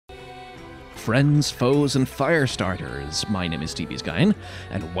Friends, foes, and fire starters. My name is TBSkyne,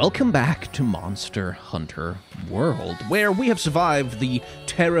 and welcome back to Monster Hunter World, where we have survived the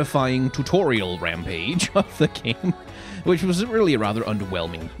terrifying tutorial rampage of the game, which was really a rather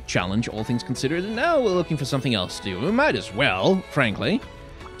underwhelming challenge, all things considered, and now we're looking for something else to do. We might as well, frankly,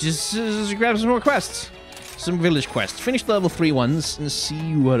 just grab some more quests. Some village quests. Finish the level 3 ones and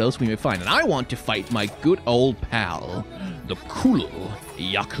see what else we may find. And I want to fight my good old pal, the Kulu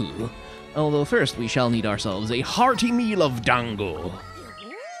Yaku. Although first we shall need ourselves a hearty meal of dango.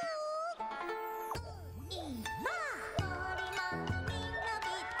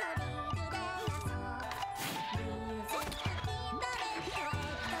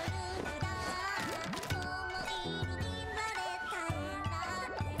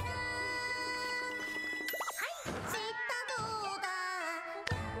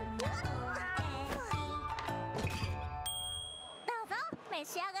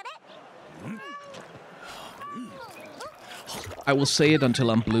 I will say it until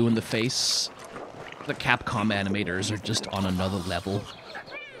I'm blue in the face. The Capcom animators are just on another level.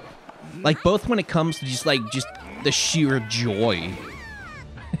 Like, both when it comes to just the sheer joy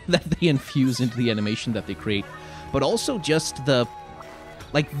that they infuse into the animation that they create, but also just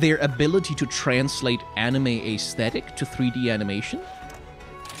their ability to translate anime aesthetic to 3D animation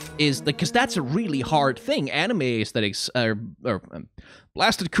is, because that's a really hard thing. Anime aesthetics are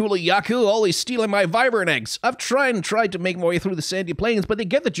blasted Kulu Yaku, always stealing my vibrant eggs. I've tried to make my way through the sandy plains, but they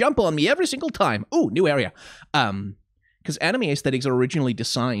get the jump on me every single time. Ooh, new area. Because anime aesthetics are originally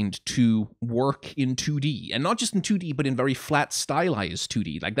designed to work in 2D, and not just in 2D, but in very flat, stylized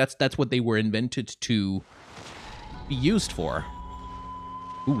 2D. Like, that's what they were invented to be used for.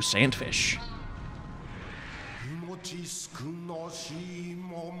 Ooh, sandfish.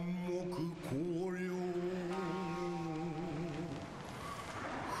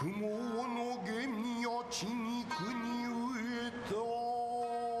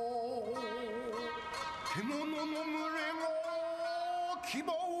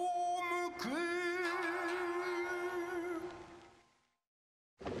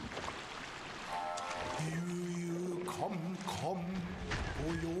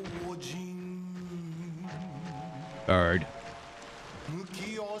 Bird.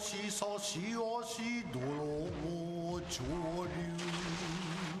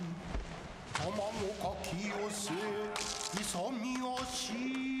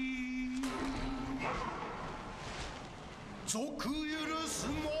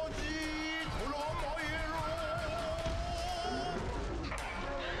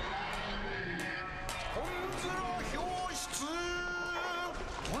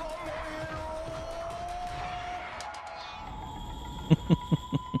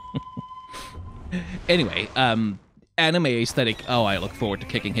 Anyway, anime aesthetic... Oh, I look forward to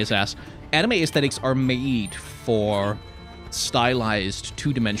kicking his ass. Anime aesthetics are made for stylized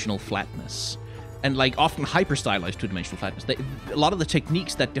two-dimensional flatness. And, often hyper-stylized two-dimensional flatness. A lot of the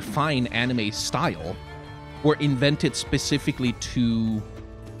techniques that define anime style were invented specifically to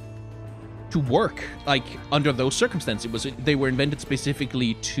work, under those circumstances. They were invented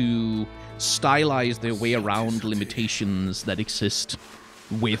specifically to stylize their way around limitations that exist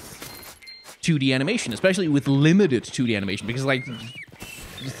with 2D animation, especially with limited 2D animation, because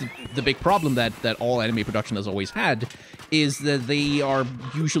the big problem that all anime production has always had is that they are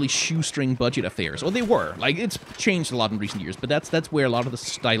usually shoestring budget affairs, or they were. It's changed a lot in recent years, but that's where a lot of the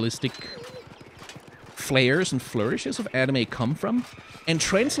stylistic flares and flourishes of anime come from, and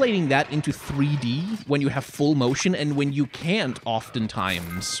translating that into 3D when you have full motion and when you can't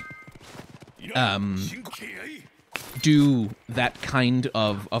oftentimes do that kind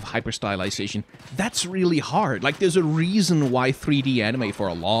of hyper-stylization, that's really hard. There's a reason why 3D anime for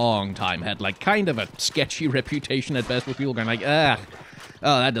a long time had, kind of a sketchy reputation at best, with people going oh,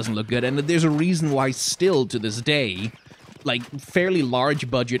 that doesn't look good. And there's a reason why still, to this day, fairly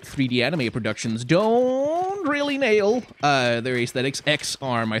large-budget 3D anime productions don't really nail their aesthetics.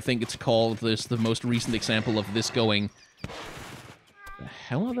 X-Arm, I think it's called, is the most recent example of this going... The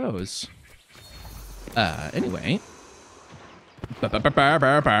hell are those? Anyway... There's the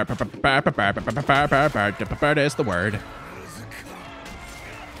word.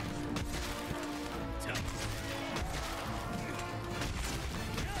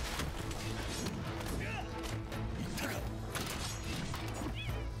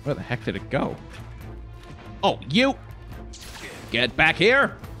 Where the heck did it go? Oh, you! Get back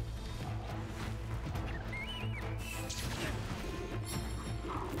here!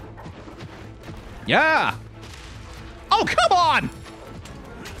 Yeah! Oh, come on!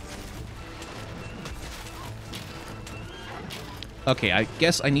 Okay, I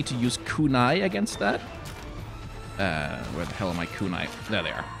guess I need to use kunai against that. Where the hell are my kunai? There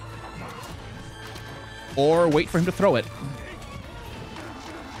they are. Or wait for him to throw it.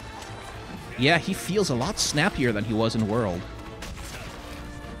 Yeah, he feels a lot snappier than he was in World.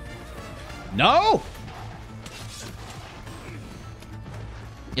 No!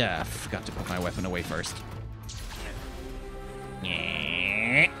 Yeah, I forgot to put my weapon away first.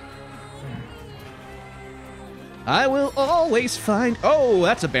 I will always find... Oh,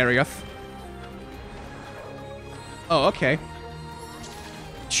 that's a barrier. Oh, okay.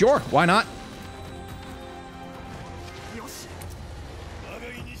 Sure, why not?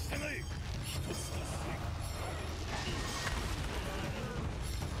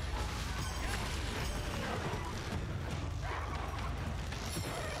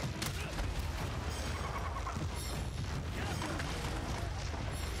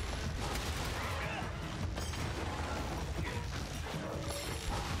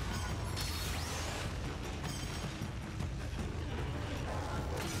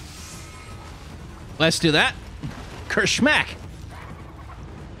 Let's do that. Kerschmack.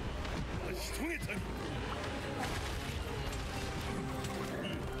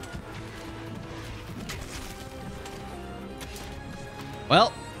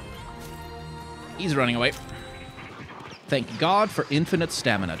 Well, he's running away. Thank God for infinite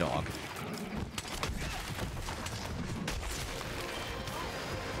stamina, dog.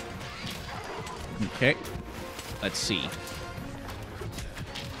 Okay. Let's see.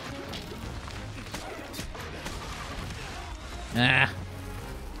 Ah.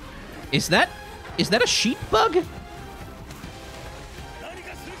 Is that a sheep bug?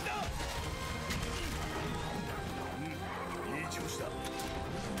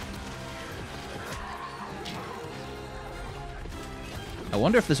 I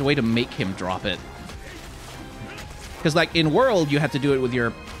wonder if there's a way to make him drop it. Because, like, in World, you had to do it with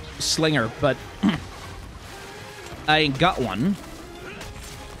your slinger, but I ain't got one.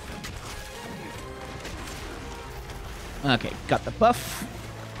 Okay, got the buff.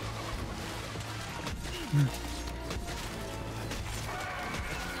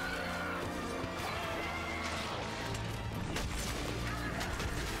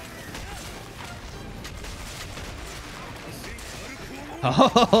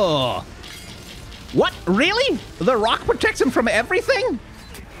 Oh! What? Really? The rock protects him from everything?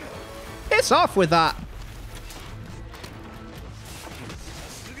 Piss off with that.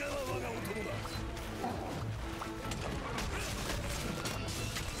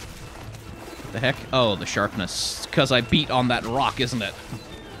 The heck? Oh, the sharpness. Because I beat on that rock, isn't it?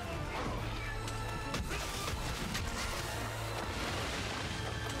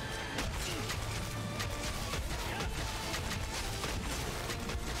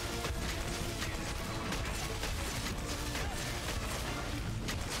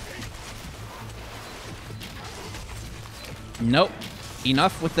 Nope.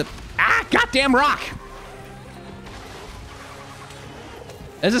 Enough with the... Ah! Goddamn rock!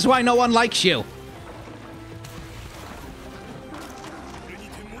 This is why no one likes you.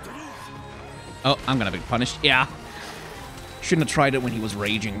 Oh, I'm gonna be punished. Yeah. Shouldn't have tried it when he was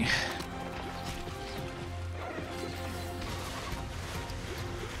raging.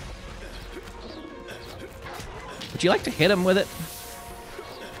 Would you like to hit him with it?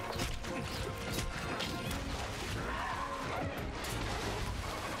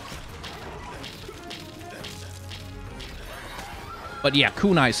 But yeah,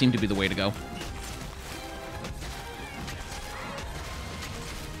 kunai seem to be the way to go.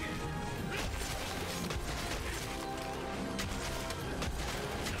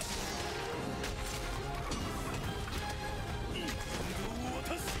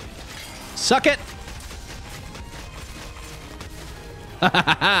 Suck it!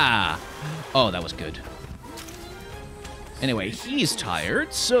 Oh, that was good. Anyway, he's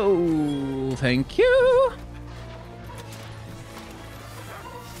tired, so thank you.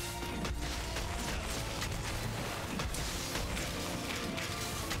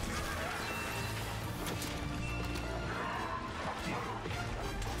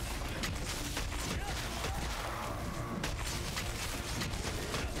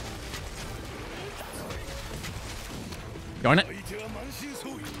 Darn it.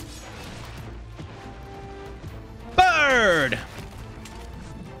 Bird!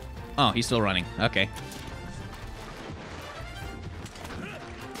 Oh, he's still running. Okay.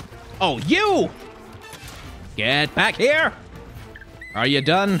 Oh, you! Get back here! Are you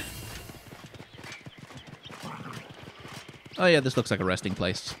done? Oh yeah, this looks like a resting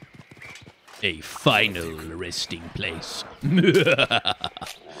place. A final resting place.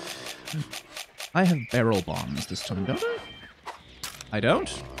 I have barrel bombs this time, don't I?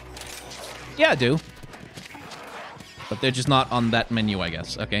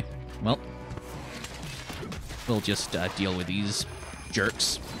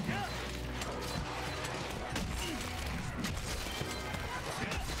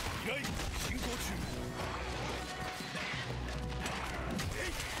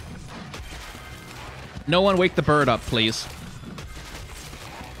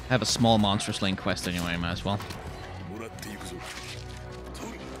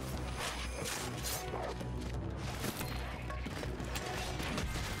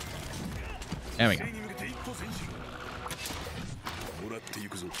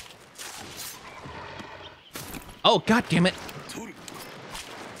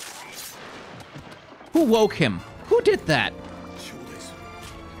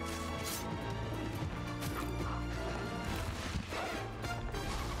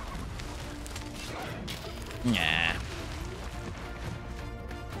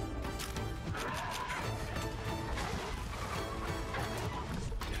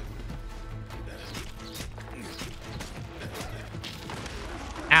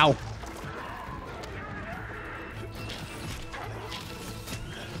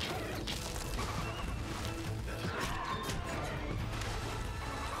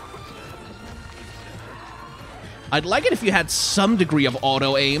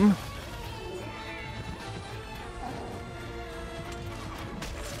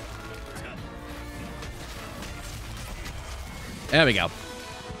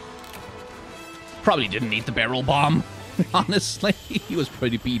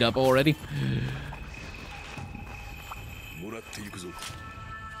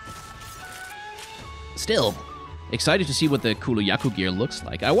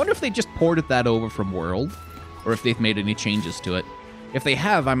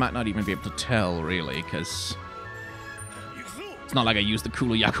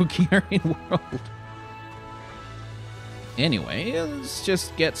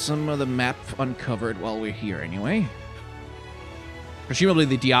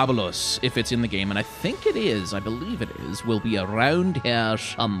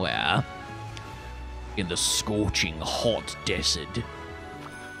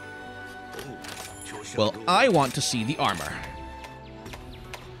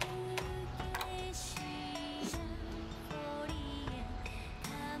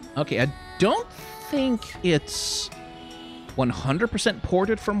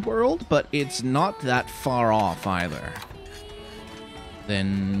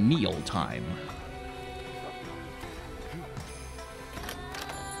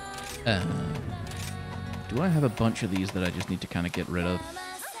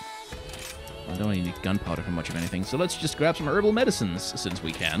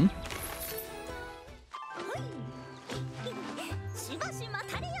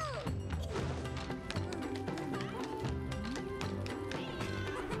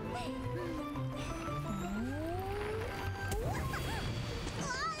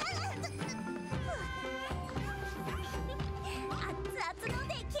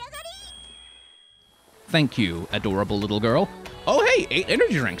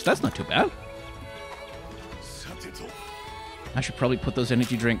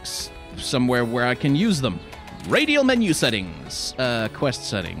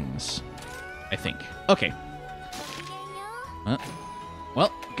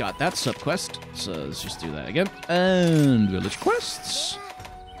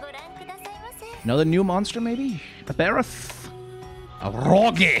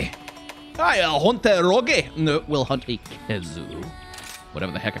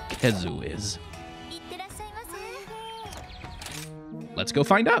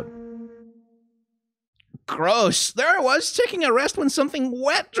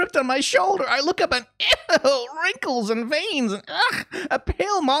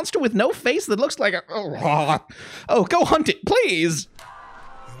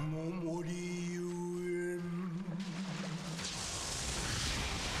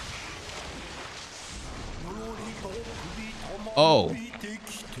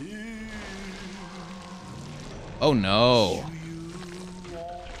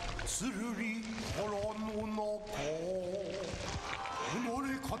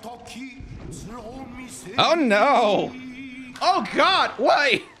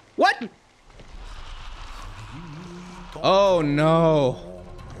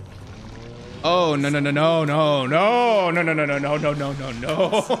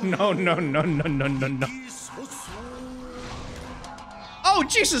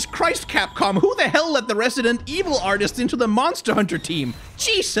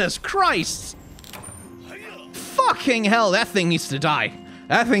 Fucking hell, that thing needs to die.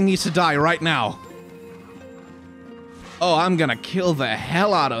 That thing needs to die right now. Oh, I'm gonna kill the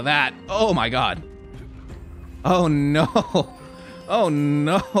hell out of that. Oh my god. Oh no. Oh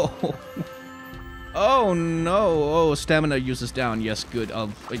no. Oh no. Oh, stamina uses down. Yes, good.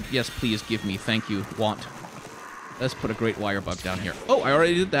 Yes, please give me. Thank you. Want. Let's put a great wire bug down here. Oh, I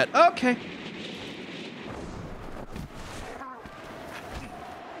already did that. Okay.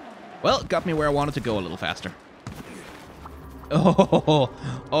 Well, it got me where I wanted to go a little faster.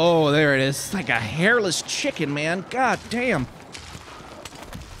 Oh, there it is. It's like a hairless chicken, man. God damn.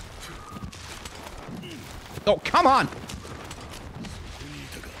 Oh, come on.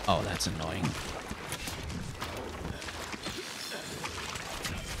 Oh, that's annoying.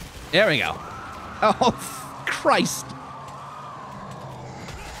 There we go. Oh, Christ.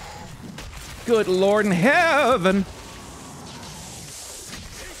 Good Lord in heaven.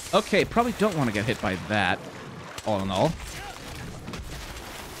 Okay, probably don't want to get hit by that, all in all.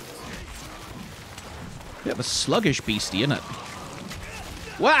 You have a sluggish beastie, isn't it?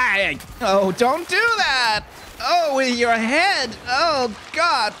 Why? Oh, don't do that! Oh, with your head! Oh,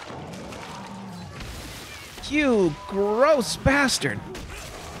 God! You gross bastard!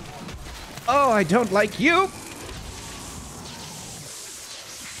 Oh, I don't like you!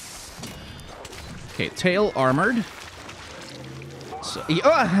 Okay, tail armored. So, okay.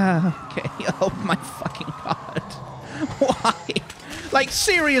 Oh my fucking god. Why? Like,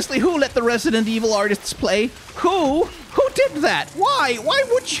 seriously, who let the Resident Evil artists play? Who? Who did that? Why? Why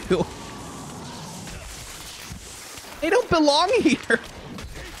would you? They don't belong here.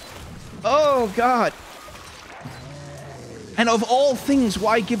 Oh, God. And of all things,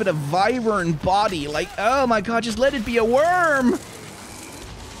 why give it a wyvern body? Like, oh my god, just let it be a worm.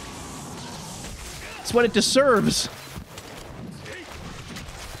 It's what it deserves.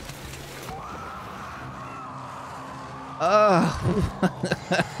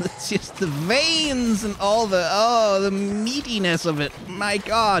 It's just the veins and all the, the meatiness of it. My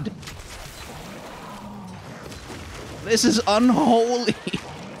god. This is unholy.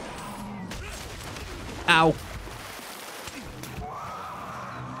 Ow.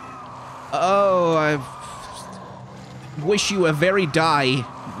 Oh, I wish you a very die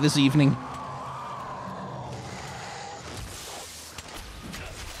this evening.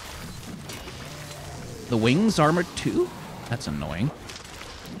 The wings armored too? That's annoying.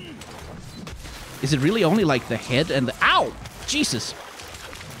 Is it really only like the head and the... Ow! Jesus!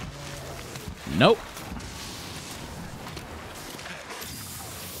 Nope.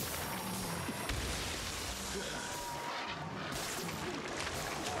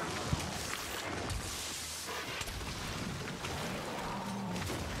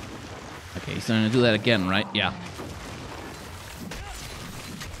 Okay, he's gonna do that again, right? Yeah.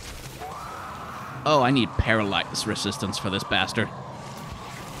 Oh, I need paralyze resistance for this bastard.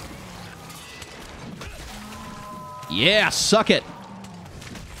 Yeah, suck it.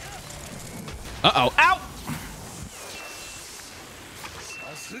 Uh-oh. Ow!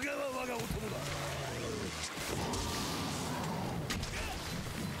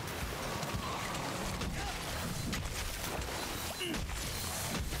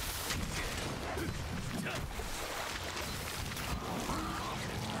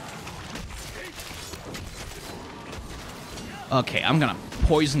 Okay, I'm gonna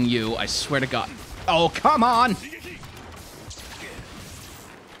poison you, I swear to God. Oh, come on!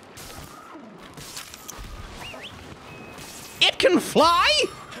 It can fly?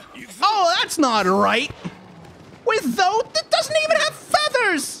 Oh, that's not right. With those, it doesn't even have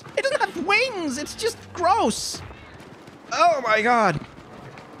feathers! It doesn't have wings, it's just gross. Oh my god.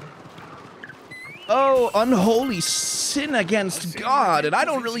 Oh, unholy sin against God, and I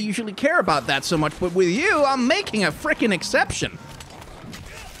don't really usually care about that so much, but with you, I'm making a frickin' exception.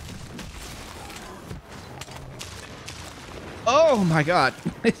 Oh my god,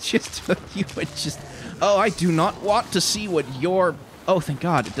 it's just, oh, I do not want to see what your, oh, thank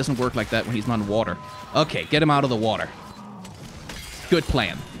God, it doesn't work like that when he's not in water. Okay, get him out of the water. Good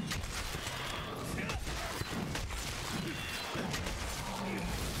plan.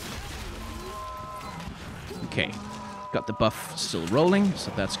 Okay, got the buff still rolling,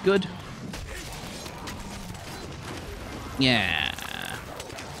 so that's good. Yeah.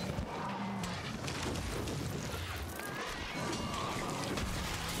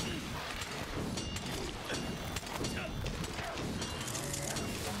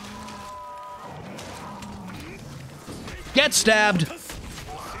 Get stabbed!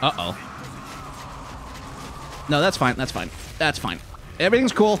 Uh-oh. No, that's fine, that's fine. That's fine.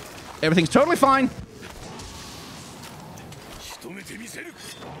 Everything's cool. Everything's totally fine.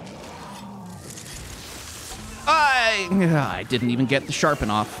 I didn't even get the sharpen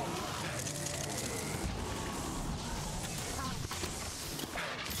off.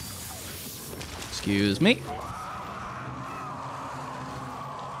 Excuse me.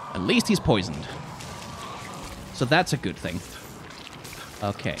 At least he's poisoned. So that's a good thing.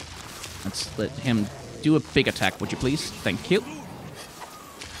 Okay. Let's let him do a big attack, would you please? Thank you.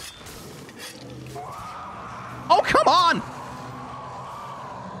 Oh, come on!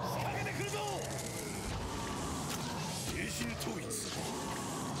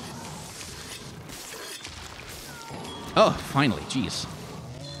 Oh, finally, jeez.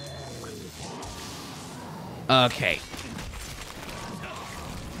 Okay.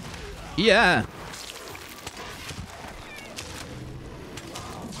 Yeah.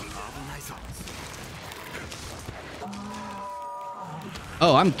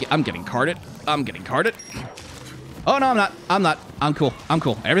 Oh, I'm getting carded. I'm getting carded. Oh, no, I'm not. I'm not. I'm cool. I'm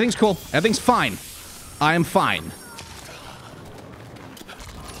cool. Everything's cool. Everything's fine. I am fine.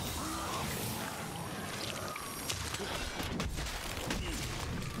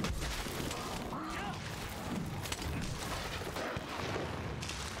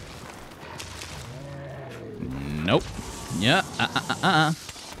 Nope. Yeah.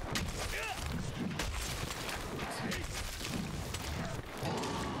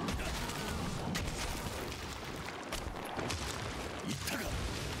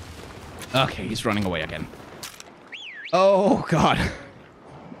 Okay, he's running away again. Oh, God.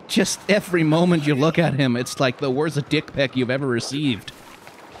 Just every moment you look at him, it's like the worst dick pic you've ever received.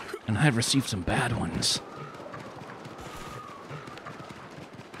 And I've received some bad ones.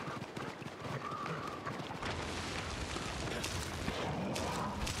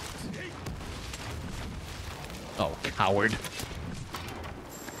 Oh, coward.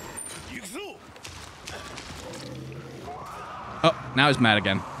 Oh, now he's mad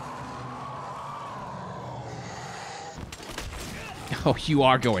again. Oh, you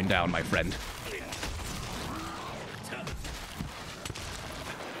are going down, my friend.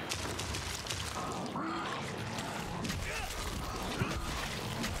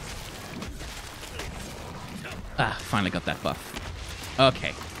 Ah, finally got that buff.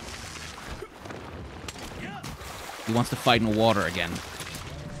 Okay. He wants to fight in water again.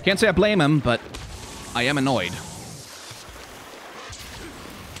 Can't say I blame him, but I am annoyed.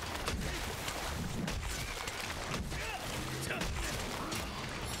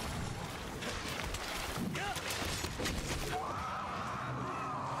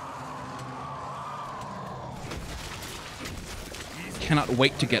 Cannot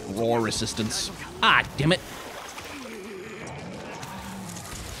wait to get roar resistance. Ah, damn it.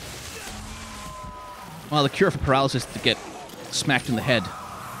 Well, the cure for paralysis is to get smacked in the head,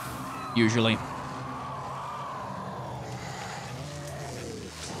 usually.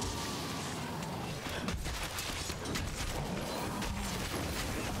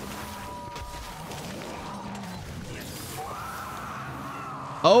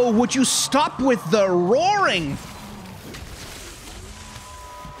 Oh, would you stop with the roaring?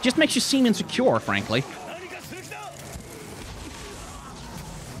 Just makes you seem insecure, frankly.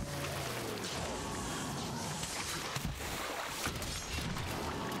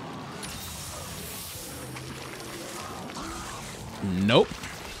 Nope.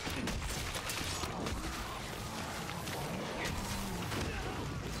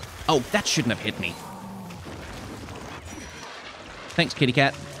 Oh, that shouldn't have hit me. Thanks, kitty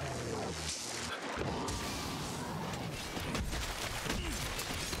cat.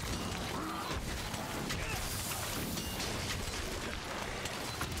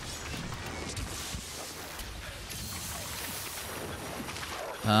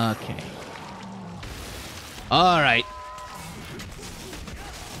 Okay. All right.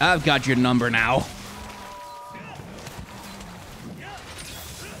 I've got your number now.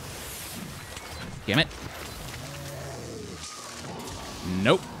 Damn it.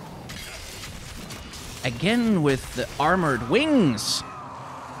 Nope. Again with the armored wings.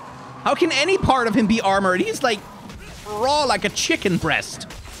 How can any part of him be armored? He's like raw like a chicken breast.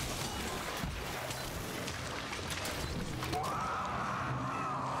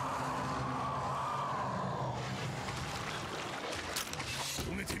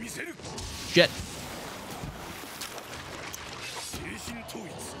 Shit.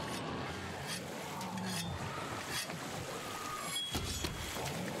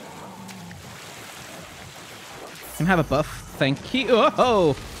 Can have a buff. Thank you.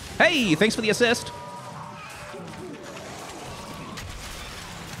 Oh, hey, thanks for the assist.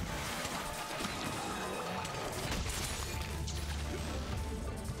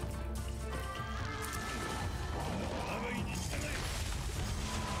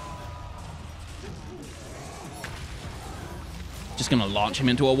 Just gonna launch him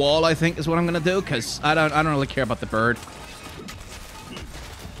into a wall, I think, is what I'm gonna do, because I don't really care about the bird.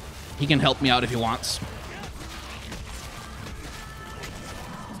 He can help me out if he wants.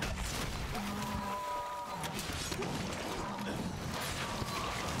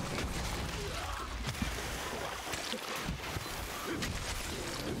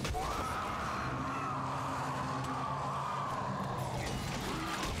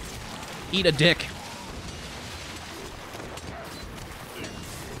 Eat a dick.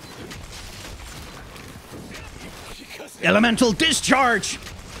 Elemental discharge!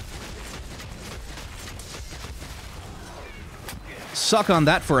 Suck on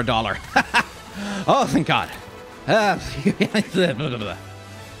that for $1. Oh, thank God.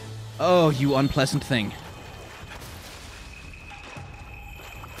 Oh, you unpleasant thing.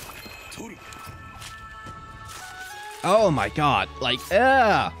 Oh my God. Like,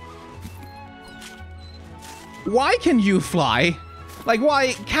 why can you fly? Like,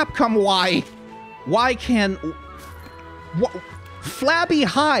 why? Capcom, why? Why can... What? Flabby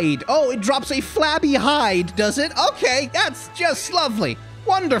hide. Oh, it drops a flabby hide, does it? Okay, that's just lovely.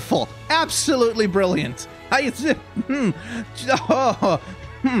 Wonderful. Absolutely brilliant. Why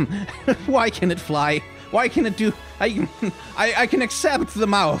can it fly? Why can it do... I can accept the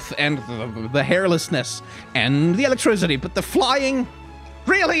mouth and the hairlessness and the electricity, but the flying?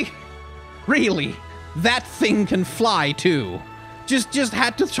 Really? Really? That thing can fly, too. Just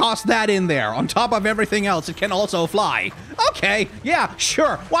had to toss that in there. On top of everything else, it can also fly. Okay, yeah,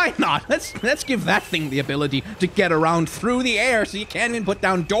 sure, why not? Let's give that thing the ability to get around through the air so you can't even put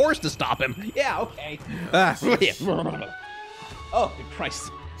down doors to stop him. Yeah, okay. Oh, good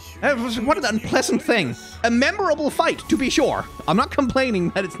Christ. What an unpleasant thing. A memorable fight, to be sure. I'm not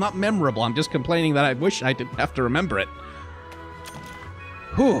complaining that it's not memorable. I'm just complaining that I wish I didn't have to remember it.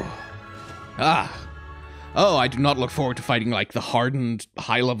 Whew. Ah. Oh, I do not look forward to fighting, like, the hardened,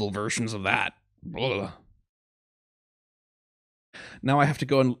 high-level versions of that. Blah. Now I have to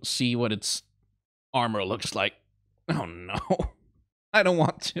go and see what its armor looks like. Oh, no. I don't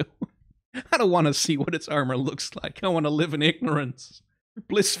want to. I don't want to see what its armor looks like. I want to live in ignorance.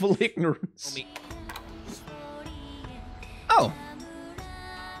 Blissful ignorance. Oh.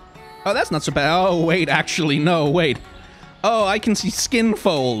 Oh, that's not so bad. Oh, wait, actually, no, wait. Oh, I can see skin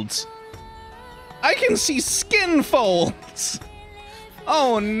folds. I can see skin folds!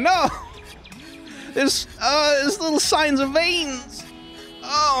 Oh no! There's little signs of veins!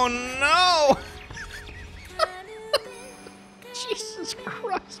 Oh no! Jesus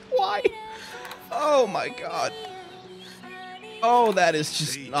Christ, why? Oh my God. Oh, that is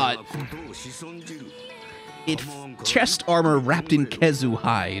just not... It's chest armor wrapped in Kezu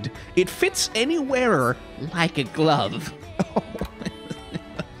hide. It fits any wearer like a glove.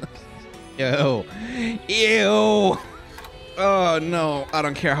 Ew. Ew. Oh, no. I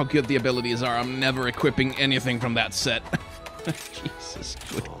don't care how good the abilities are. I'm never equipping anything from that set. Jesus,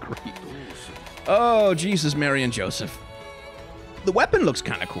 good grief. Oh, Jesus, Mary and Joseph. The weapon looks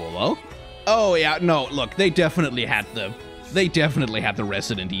kind of cool, though. Oh, yeah. No, look. They definitely had the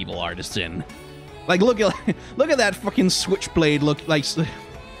Resident Evil artists in. Like, look at that fucking switchblade look, like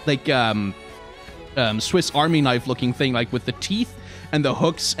Swiss Army knife looking thing, like with the teeth and the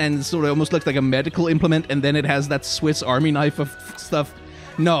hooks, and sort of almost looks like a medical implement, and then it has that Swiss Army knife of stuff.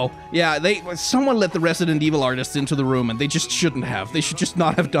 No, yeah, someone let the Resident Evil artists into the room, and they just shouldn't have. They should just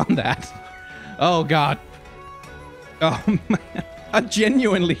not have done that. Oh God. Oh man, I'm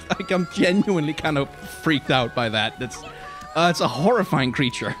genuinely kind of freaked out by that. It's a horrifying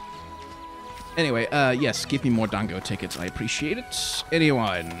creature. Anyway, yes, give me more Dango tickets. I appreciate it.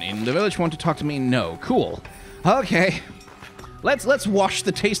 Anyone in the village want to talk to me? No. Cool. Okay. Let's wash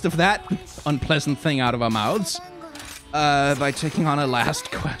the taste of that unpleasant thing out of our mouths by taking on a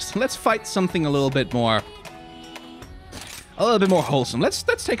last quest. Let's fight something a little bit more wholesome.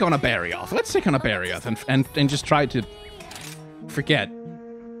 Let's take on a Barioth. Let's take on a Barioth and just try to forget.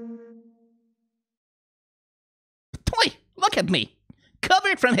 Toy, look at me,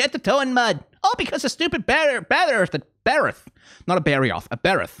 covered from head to toe in mud, all because a stupid Barioth, not a Barioth, a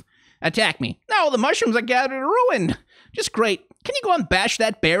Barioth, attacked me. Now the mushrooms are gathered ruined. Just great. Can you go and bash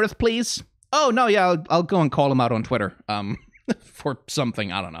that Barioth, please? Oh, no, yeah, I'll go and call him out on Twitter. For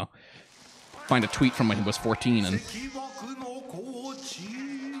something, I don't know. Find a tweet from when he was 14 and...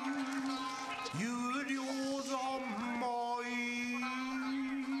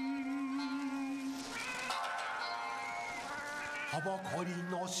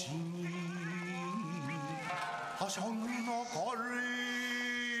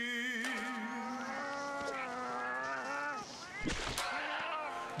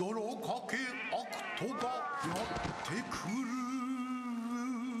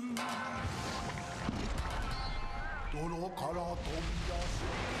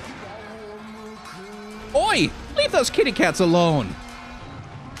 Oi! Leave those kitty cats alone!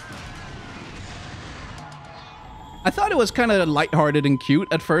 I thought it was kind of lighthearted and cute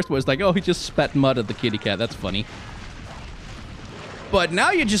at first, where it's like, oh, he just spat mud at the kitty cat, that's funny. But now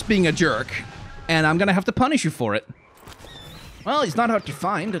you're just being a jerk, and I'm gonna have to punish you for it. Well, he's not hard to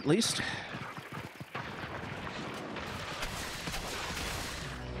find, at least.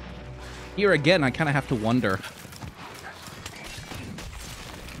 Here again, I kind of have to wonder.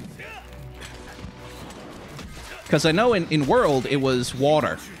 Because I know in World, it was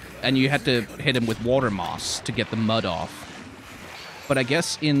water. And you had to hit him with water moss to get the mud off. But I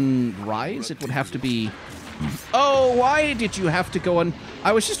guess in Rise, it would have to be... Oh, why did you have to go on...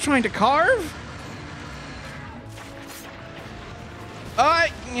 I was just trying to carve?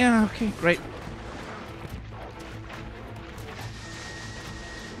 Yeah, okay, great.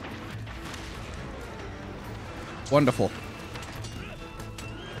 Wonderful.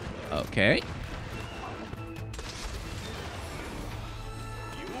 Okay.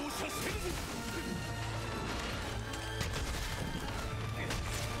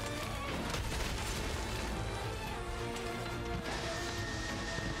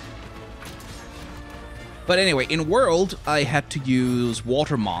 But anyway, in World, I had to use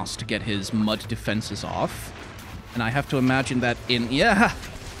Water Moss to get his mud defenses off. And I have to imagine that in... Yeah!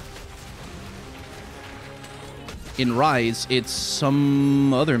 In Rise, it's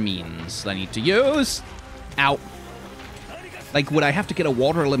some other means I need to use. Ow. Like, would I have to get a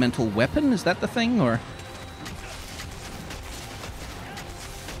water elemental weapon? Is that the thing, or...?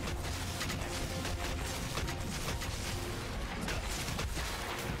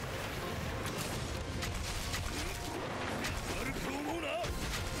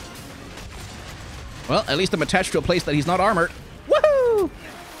 Well, at least I'm attached to a place that he's not armored. Woohoo!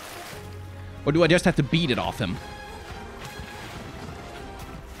 Or do I just have to beat it off him?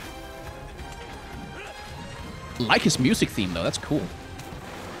 Like his music theme, though. That's cool.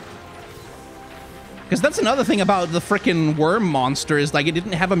 Because that's another thing about the frickin' worm monster is, like, it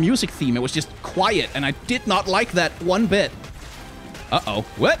didn't have a music theme. It was just quiet, and I did not like that one bit. Uh-oh.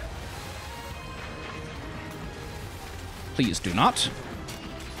 What? Please do not.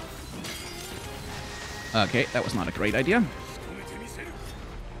 Okay, that was not a great idea.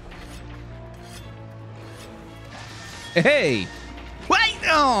 Hey! Wait!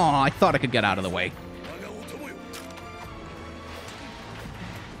 Oh, I thought I could get out of the way.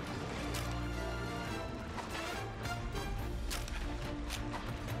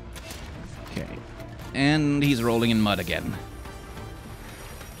 Okay. And he's rolling in mud again.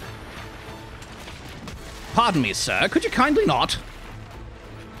 Pardon me, sir. Could you kindly not?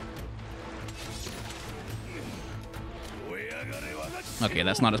 Okay,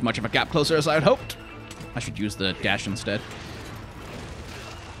 that's not as much of a gap closer as I had hoped. I should use the dash instead.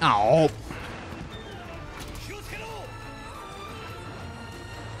 Oh.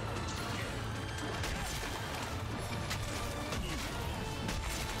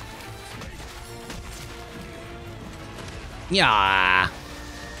 Yeah.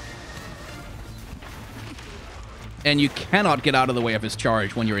 And you cannot get out of the way of his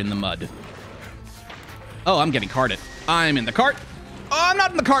charge when you're in the mud. Oh, I'm getting carted. I'm in the cart. Oh, I'm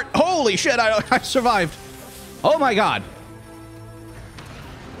not in the cart. Holy shit, I survived. Oh my god.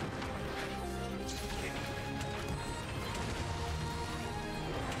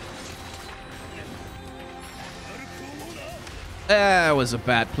 That was a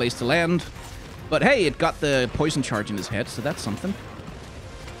bad place to land. But hey, it got the poison charge in his head, so that's something.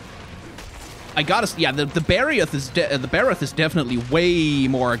 I gotta... Yeah, the Barroth is definitely way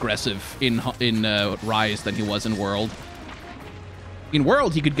more aggressive in Rise than he was in World. In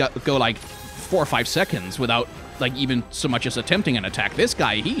World, he could go like 4 or 5 seconds without like even so much as attempting an attack. This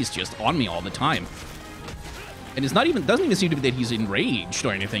guy, he's just on me all the time. And it's not even... Doesn't even seem to be that he's enraged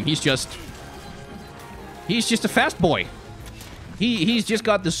or anything. He's just a fast boy. He's just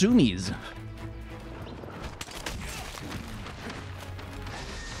got the zoomies.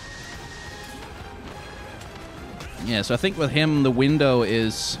 Yeah, so I think with him, the window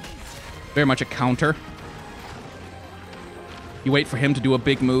is very much a counter. You wait for him to do a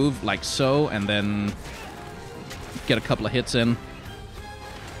big move, like so, and then get a couple of hits in.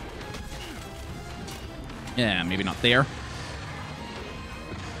 Yeah, maybe not there.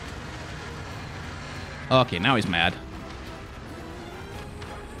 Okay, now he's mad.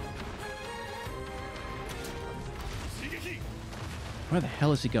 Where the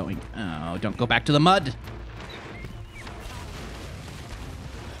hell is he going? Oh, don't go back to the mud.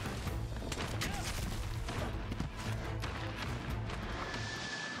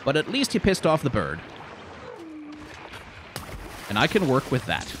 But at least he pissed off the bird. And I can work with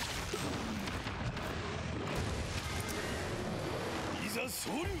that.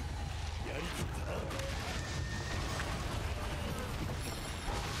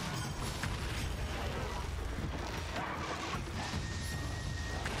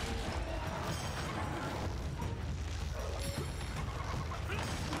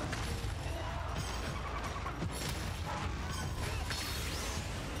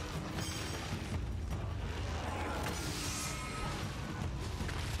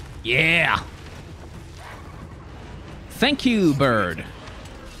 Yeah! Thank you, bird.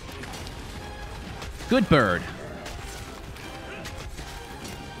 Good bird.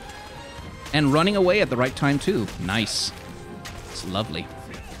 And running away at the right time, too. Nice. It's lovely.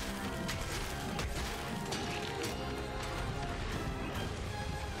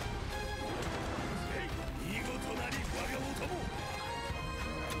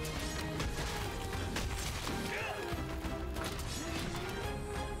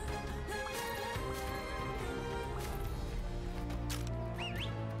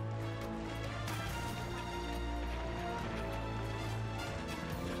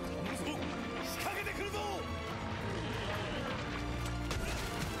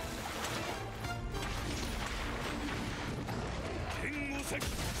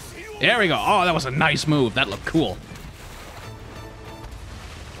 There we go. Oh, that was a nice move. That looked cool.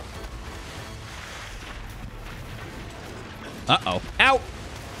 Uh-oh. Ow!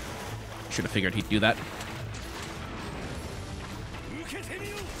 Should have figured he'd do that.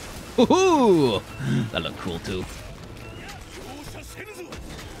 Woohoo! That looked cool, too.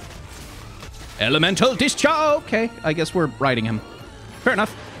 Elemental discharge! Okay, I guess we're riding him. Fair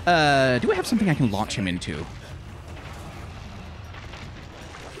enough. Do I have something I can launch him into?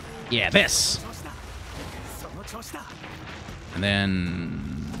 Yeah, this. And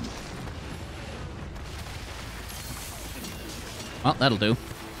then... Well, that'll do.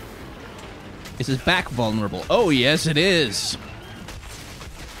 Is his back vulnerable? Oh, yes, it is.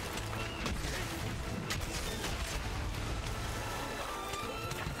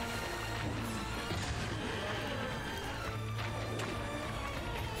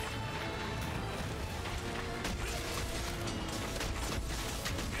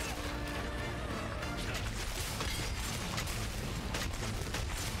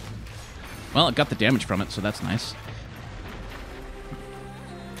 Well, it got the damage from it, so that's nice.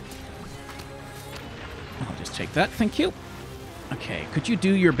 I'll just take that, thank you. Okay, could you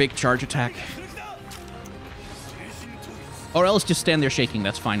do your big charge attack? Or else just stand there shaking,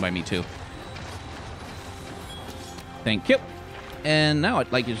 that's fine by me too. Thank you. And now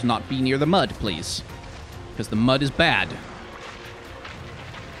I'd like you to not be near the mud, please. Because the mud is bad.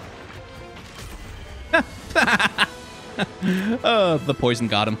 Oh, the poison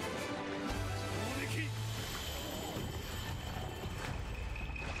got him.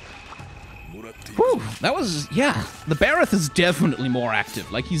 Whew, that was, yeah. The Barroth is definitely more active.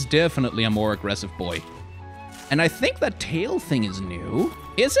 Like, he's definitely a more aggressive boy. And I think that tail thing is new.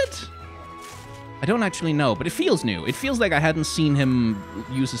 Is it? I don't actually know, but it feels new. It feels like I hadn't seen him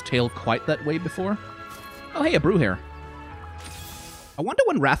use his tail quite that way before. Oh, hey, a Brewhair. I wonder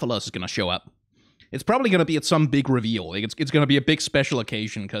when Rathalos is going to show up. It's probably going to be at some big reveal. Like, it's going to be a big special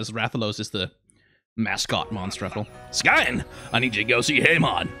occasion, because Rathalos is the mascot monstruffle. Skyen, I need you to go see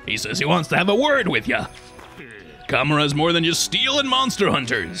Hamon. He says he wants to have a word with you. Kamura's more than just steel and monster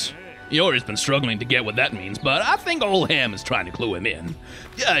hunters. Yori's been struggling to get what that means, but I think old Ham is trying to clue him in.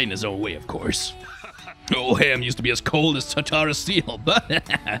 Yeah, in his own way, of course. Old Ham used to be as cold as Tatara steel, but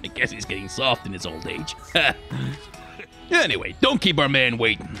I guess he's getting soft in his old age. Anyway, don't keep our man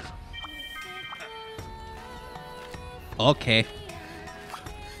waiting. Okay.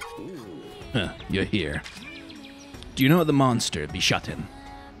 You're here. Do you know the monster, Bishaten?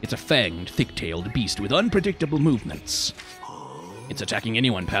 It's a fanged, thick-tailed beast with unpredictable movements. It's attacking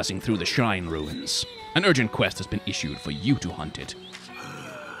anyone passing through the shrine ruins. An urgent quest has been issued for you to hunt it.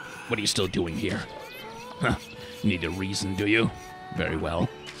 What are you still doing here? Huh. Need a reason, do you? Very well.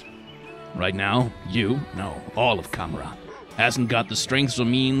 Right now, no, all of Kamura, hasn't got the strengths or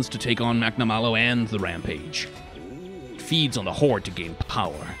means to take on Magnamalo and the Rampage. It feeds on the Horde to gain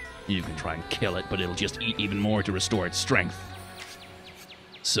power. You can try and kill it, but it'll just eat even more to restore its strength.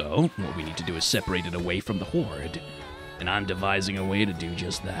 So, what we need to do is separate it away from the Horde. And I'm devising a way to do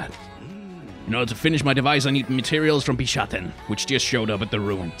just that. In order to finish my device, I need materials from Bishaten, which just showed up at the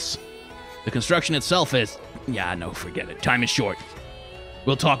ruins. The construction itself is... yeah, no, forget it. Time is short.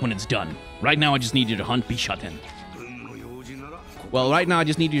 We'll talk when it's done. Right now, I just need you to hunt Bishaten. Well, right now, I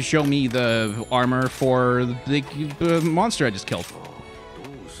just need you to show me the armor for the monster I just killed.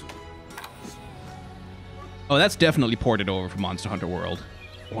 Oh, that's definitely ported over from Monster Hunter World.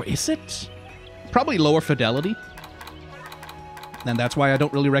 Or is it? Probably lower fidelity. And that's why I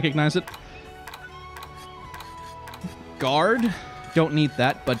don't really recognize it. Guard? Don't need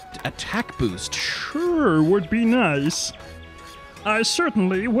that, but attack boost sure would be nice. I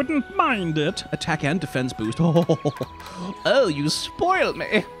certainly wouldn't mind it. Attack and defense boost. Oh, you spoiled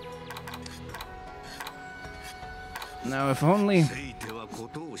me. Now, if only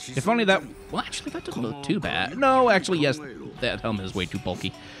that... Well, actually, that doesn't look too bad. No, actually, yes, that helmet is way too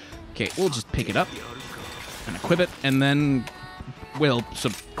bulky. Okay, we'll just pick it up and equip it, and then we'll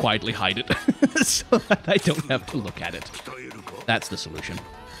sort of quietly hide it so that I don't have to look at it. That's the solution.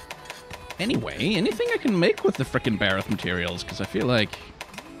 Anyway, anything I can make with the frickin' Barroth materials, because I feel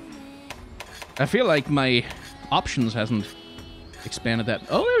like my options hasn't expanded that.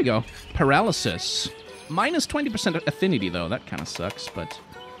 Oh, there we go. Paralysis. Minus 20% affinity, though. That kind of sucks, but...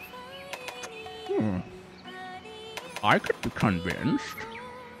 I could be convinced.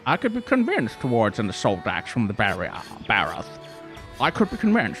 I could be convinced towards an assault axe from the Barroth. I could be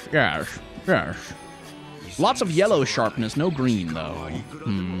convinced, yes, yes. Lots of yellow sharpness, no green, though.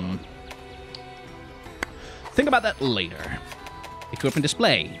 Think about that later. Equip and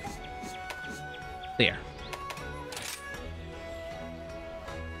display. There.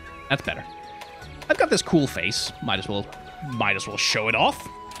 That's better. I've got this cool face. Might as well show it off.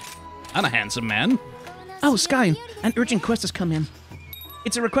 I'm a handsome man. Oh, Sky, an urgent quest has come in.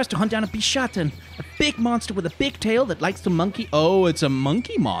 It's a request to hunt down a Bishaten, a big monster with a big tail that likes to monkey. Oh, it's a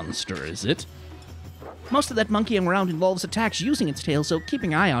monkey monster, is it? Most of that monkeying around involves attacks using its tail, so keep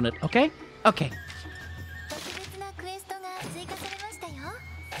an eye on it, okay? Okay.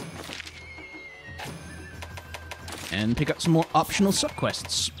 And pick up some more optional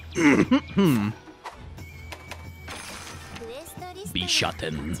subquests.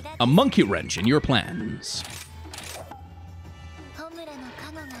 Bishaten, a monkey wrench in your plans.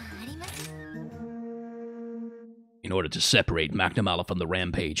 In order to separate McNamara from the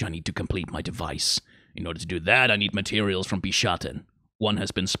Rampage, I need to complete my device. In order to do that, I need materials from Bishaten. One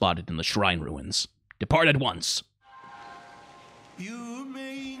has been spotted in the shrine ruins. Depart at once.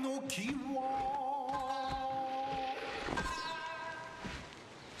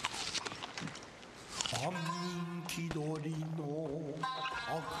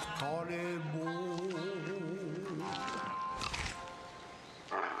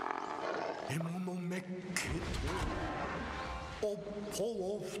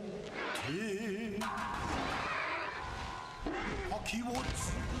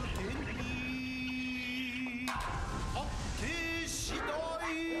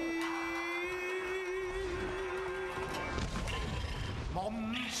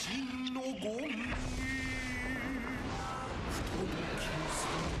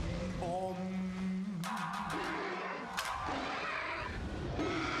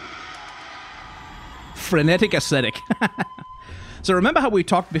 Frenetic aesthetic. So remember how we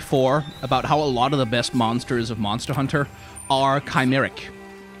talked before about how a lot of the best monsters of Monster Hunter are chimeric.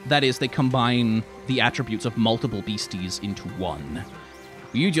 That is, they combine the attributes of multiple beasties into one.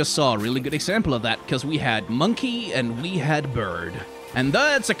 You just saw a really good example of that, because we had monkey and we had bird. And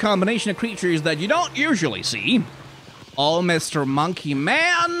that's a combination of creatures that you don't usually see. Oh, Mr. Monkey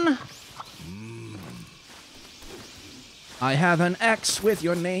Man! I have an X with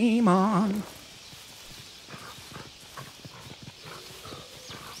your name on.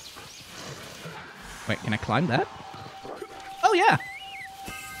 Wait, can I climb that? Oh, yeah!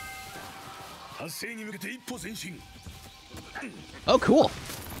 Oh, cool.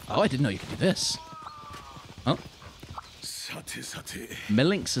 Oh, I didn't know you could do this. Oh.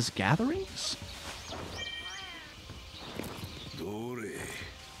 Melinx's Gatherings?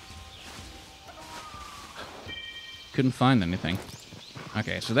 Couldn't find anything.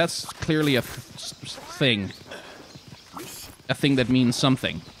 Okay, so that's clearly a thing. A thing that means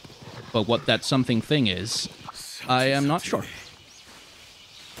something. But what that something thing is, I am not sure.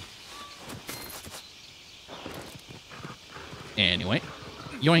 Anyway.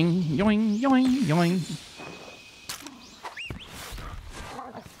 Yoing, yoing, yoing, yoing.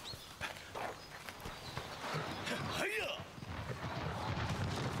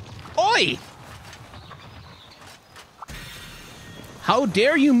 Oi! How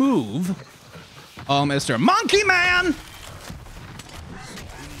dare you move? Oh, Mr. Monkey Man!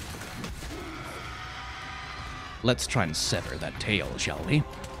 Let's try and sever that tail, shall we?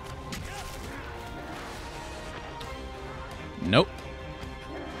 Nope.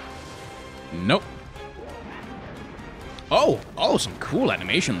 Nope. Oh, some cool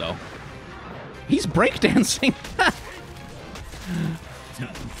animation, though. He's breakdancing.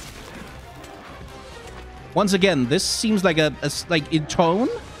 Once again, this seems like like in tone,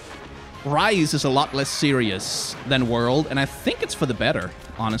 Rise is a lot less serious than World, and I think it's for the better,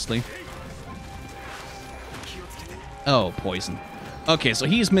 honestly. Oh, poison. Okay, so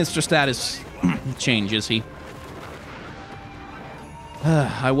he's Mr. Status change, is he?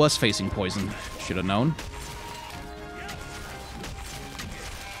 I was facing poison. Should have known.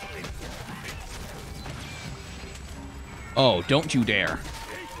 Oh, don't you dare.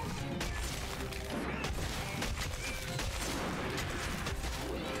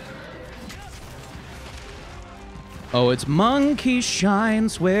 Oh, it's monkey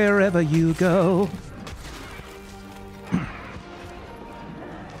shines wherever you go.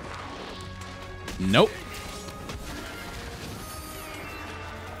 Nope.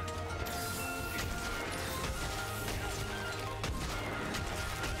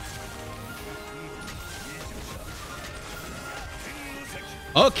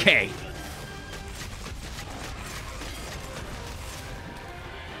 Okay.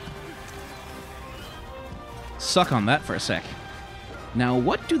 Suck on that for a sec. Now,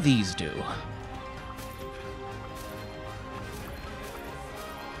 what do these do?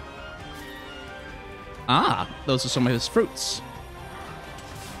 Ah, those are some of his fruits.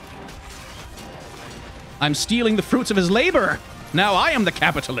 I'm stealing the fruits of his labor. Now I am the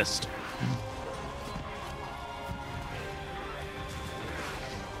capitalist.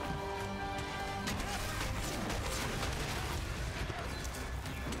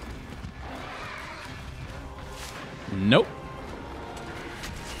 Nope.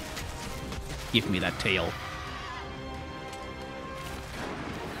 Give me that tail.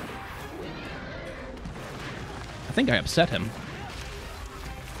 I think I upset him.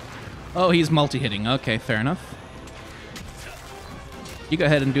 Oh, he's multi-hitting. Okay, fair enough. You go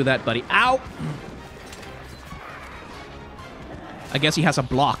ahead and do that, buddy. Ow! I guess he has a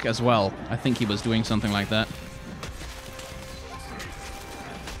block as well. I think he was doing something like that.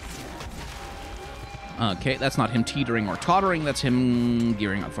 Okay, that's not him teetering or tottering. That's him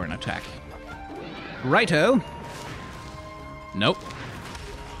gearing up for an attack. Righto. Nope.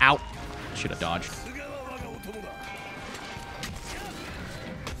 Ow. Should have dodged.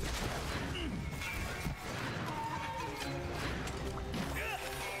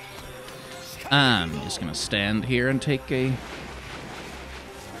 I'm just gonna stand here and take a...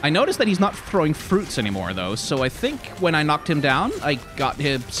 I noticed that he's not throwing fruits anymore, though, so I think when I knocked him down, I got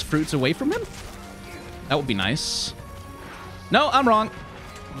his fruits away from him. That would be nice. No, I'm wrong.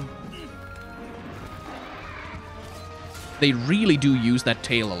 They really do use that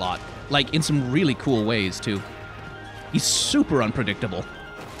tail a lot. Like, in some really cool ways, too. He's super unpredictable.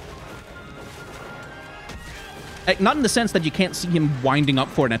 Not in the sense that you can't see him winding up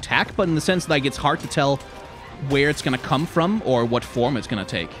for an attack, but in the sense like it's hard to tell where it's going to come from or what form it's going to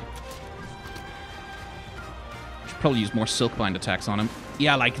take. Should probably use more Silkbind attacks on him.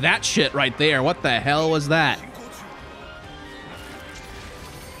 Yeah, like that shit right there. What the hell was that?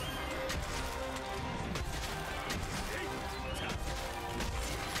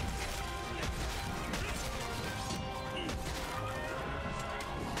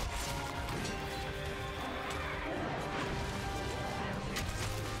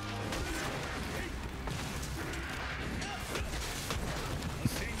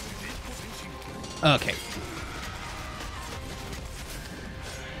 Okay.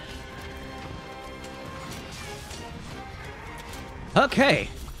 Okay.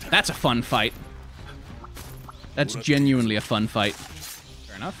 That's a fun fight. That's genuinely a fun fight.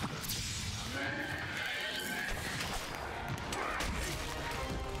 Fair enough.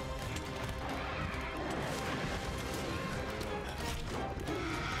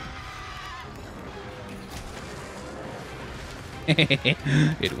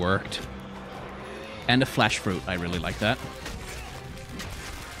 It worked. And a flash fruit. I really like that.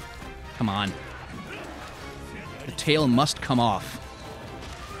 Come on. The tail must come off.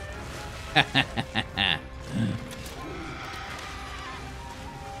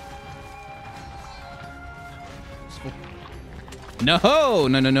 No!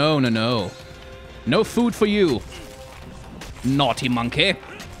 No, no, no, no, no. No food for you. Naughty monkey.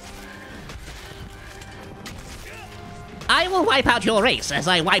 I will wipe out your race as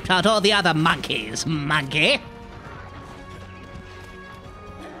I wiped out all the other monkeys, monkey.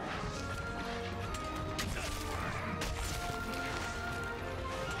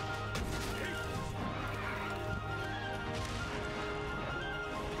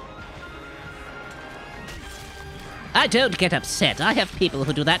 I don't get upset. I have people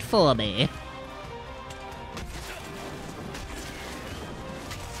who do that for me.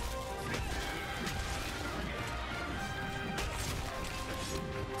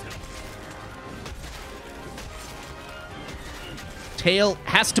 tail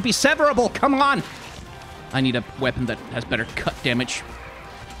has to be severable. Come on. I need a weapon that has better cut damage.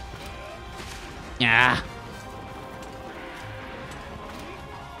 Yeah.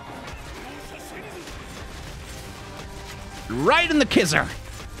 Right in the kisser.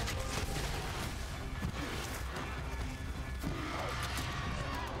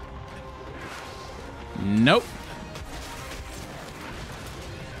 Nope.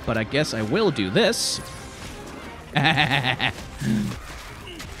 But I guess I will do this.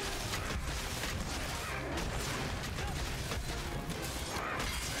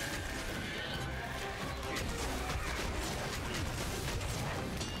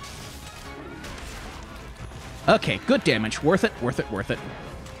 Okay, good damage. Worth it, worth it, worth it.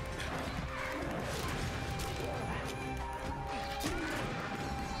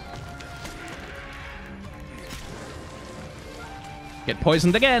 Get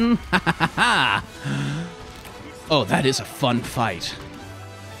poisoned again. Oh, that is a fun fight.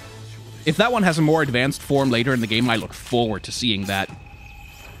 If that one has a more advanced form later in the game, I look forward to seeing that.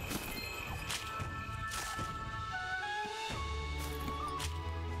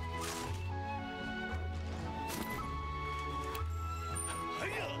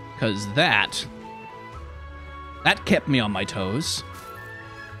 Because that kept me on my toes.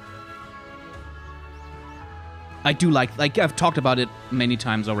 I do like I've talked about it many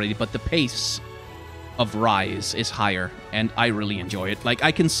times already, but the pace of Rise is higher, and I really enjoy it. Like,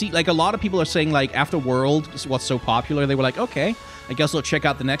 I can see, like, a lot of people are saying, like, after World was so popular, they were like, okay, I guess I'll check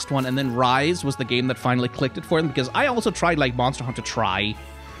out the next one, and then Rise was the game that finally clicked it for them, because I also tried, like, Monster Hunter Tri,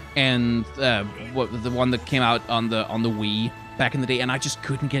 and the one that came out on the Wii back in the day, and I just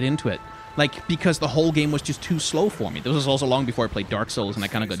couldn't get into it. Like, because the whole game was just too slow for me. This was also long before I played Dark Souls, and I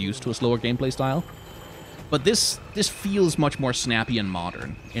kind of got used to a slower gameplay style. But this feels much more snappy and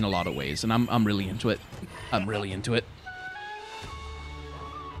modern in a lot of ways, and I'm really into it. I'm really into it.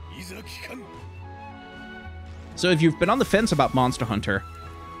 So if you've been on the fence about Monster Hunter,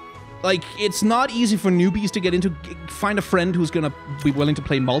 like, it's not easy for newbies to get into. Find a friend who's gonna be willing to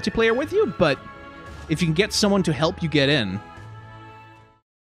play multiplayer with you, but if you can get someone to help you get in,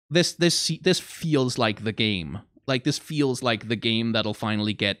 this feels like the game. Like, this feels like the game that'll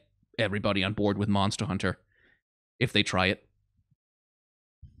finally get everybody on board with Monster Hunter if they try it.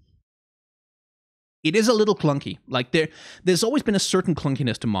 It is a little clunky. Like, there's always been a certain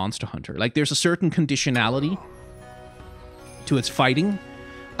clunkiness to Monster Hunter. Like, there's a certain conditionality to its fighting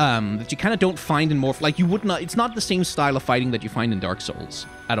that you kind of don't find in more... Like, you would not... It's not the same style of fighting that you find in Dark Souls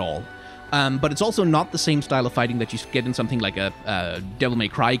at all. But it's also not the same style of fighting that you get in something like a Devil May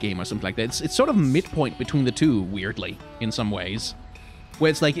Cry game or something like that. It's sort of a midpoint between the two, weirdly, in some ways. Where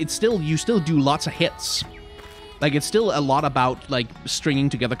it's like, you still do lots of hits. Like, it's still a lot about, like, stringing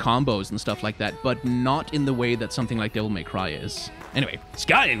together combos and stuff like that, but not in the way that something like Devil May Cry is. Anyway,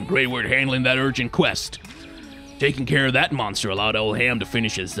 Skyen, great work handling that urgent quest. Taking care of that monster allowed old Ham to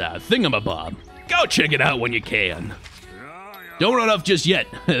finish his thingamabob. Go check it out when you can. Don't run off just yet.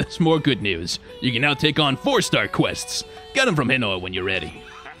 There's more good news. You can now take on 4-star quests. Get them from Hinoa when you're ready.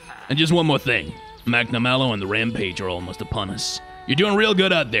 And just one more thing. Magnamalo and the Rampage are almost upon us. You're doing real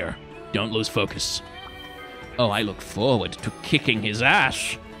good out there. Don't lose focus. Oh, I look forward to kicking his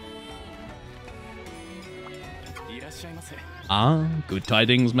ass. Ah, good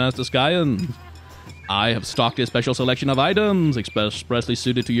tidings, Master Skyen. I have stocked a special selection of items expressly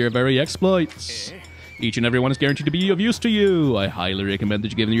suited to your very exploits. Each and every one is guaranteed to be of use to you. I highly recommend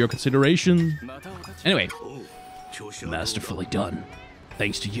that you give them your consideration. Anyway, masterfully done.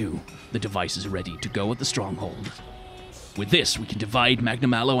 Thanks to you, the device is ready to go at the stronghold. With this, we can divide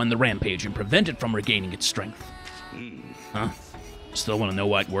Magnamalo and the Rampage and prevent it from regaining its strength. Huh? Still want to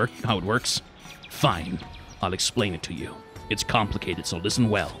know how it works? Fine. I'll explain it to you. It's complicated, so listen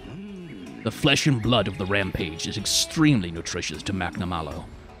well. The flesh and blood of the Rampage is extremely nutritious to Magnamalo.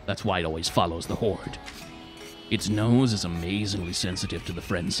 That's why it always follows the Horde. Its nose is amazingly sensitive to the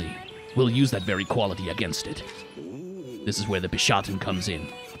frenzy. We'll use that very quality against it. This is where the Bishaten comes in.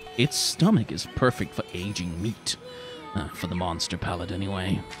 Its stomach is perfect for aging meat. For the monster palate,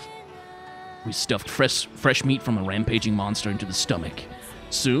 anyway. We stuffed fresh meat from a rampaging monster into the stomach.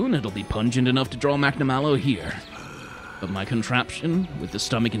 Soon, it'll be pungent enough to draw Magnamalo here. But my contraption, with the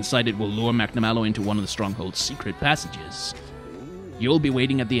stomach inside it, will lure Magnamalo into one of the Stronghold's secret passages. You'll be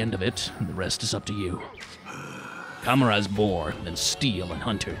waiting at the end of it, and the rest is up to you. Kamura's boar, then steel and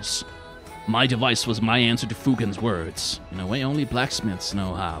hunters. My device was my answer to Fugen's words, in a way only blacksmiths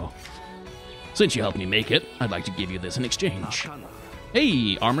know how. Since you helped me make it, I'd like to give you this in exchange.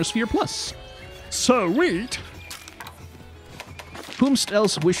 Hey, Armor Sphere Plus. Sweet. Whom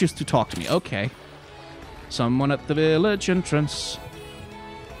else wishes to talk to me? Okay. Someone at the village entrance.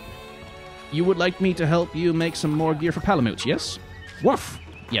 You would like me to help you make some more gear for Palamute, yes? Woof.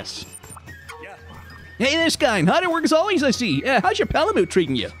 Yes. Hey there, Skyn. Hard at work as always, I see. How's your Palamute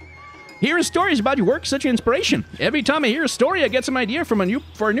treating you? Hearing stories about your work is such an inspiration. Every time I hear a story, I get some idea for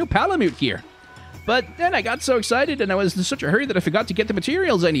a new Palamute gear. But then I got so excited and I was in such a hurry that I forgot to get the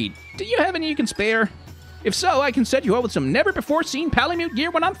materials I need. Do you have any you can spare? If so, I can set you up with some never-before-seen Palamute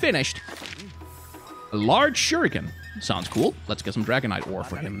gear when I'm finished. A large shuriken. Sounds cool. Let's get some Dragonite ore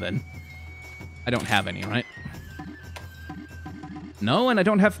for him, then. I don't have any, right? No, and I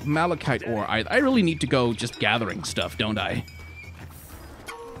don't have Malachite ore either. I really need to go just gathering stuff, don't I?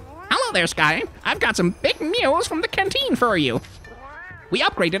 Hello there, Sky. I've got some big news from the canteen for you. We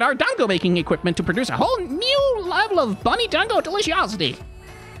upgraded our dango making equipment to produce a whole new level of bunny dango deliciosity.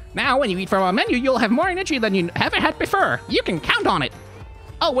 Now, when you eat from our menu, you'll have more energy than you ever had before. You can count on it.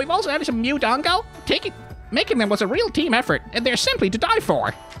 Oh, we've also added some new dango. Making them was a real team effort, and they're simply to die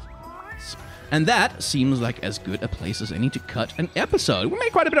for. And that seems like as good a place as any to cut an episode. We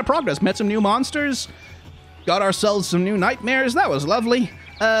made quite a bit of progress. Met some new monsters. Got ourselves some new nightmares. That was lovely.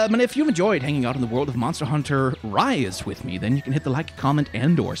 And if you've enjoyed hanging out in the world of Monster Hunter Rise with me, then you can hit the like, comment,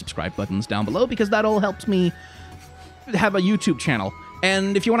 and or subscribe buttons down below, because that all helps me have a YouTube channel.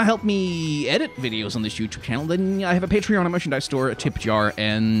 And if you want to help me edit videos on this YouTube channel, then I have a Patreon, a merchandise store, a tip jar,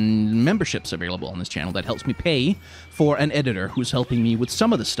 and memberships available on this channel that helps me pay for an editor who's helping me with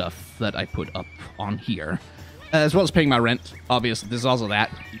some of the stuff that I put up on here. As well as paying my rent. Obviously, there's also that.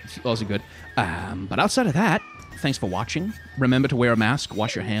 It's also good. But outside of that, thanks for watching. Remember to wear a mask,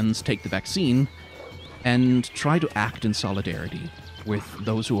 wash your hands, take the vaccine, and try to act in solidarity with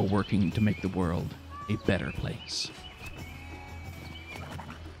those who are working to make the world a better place.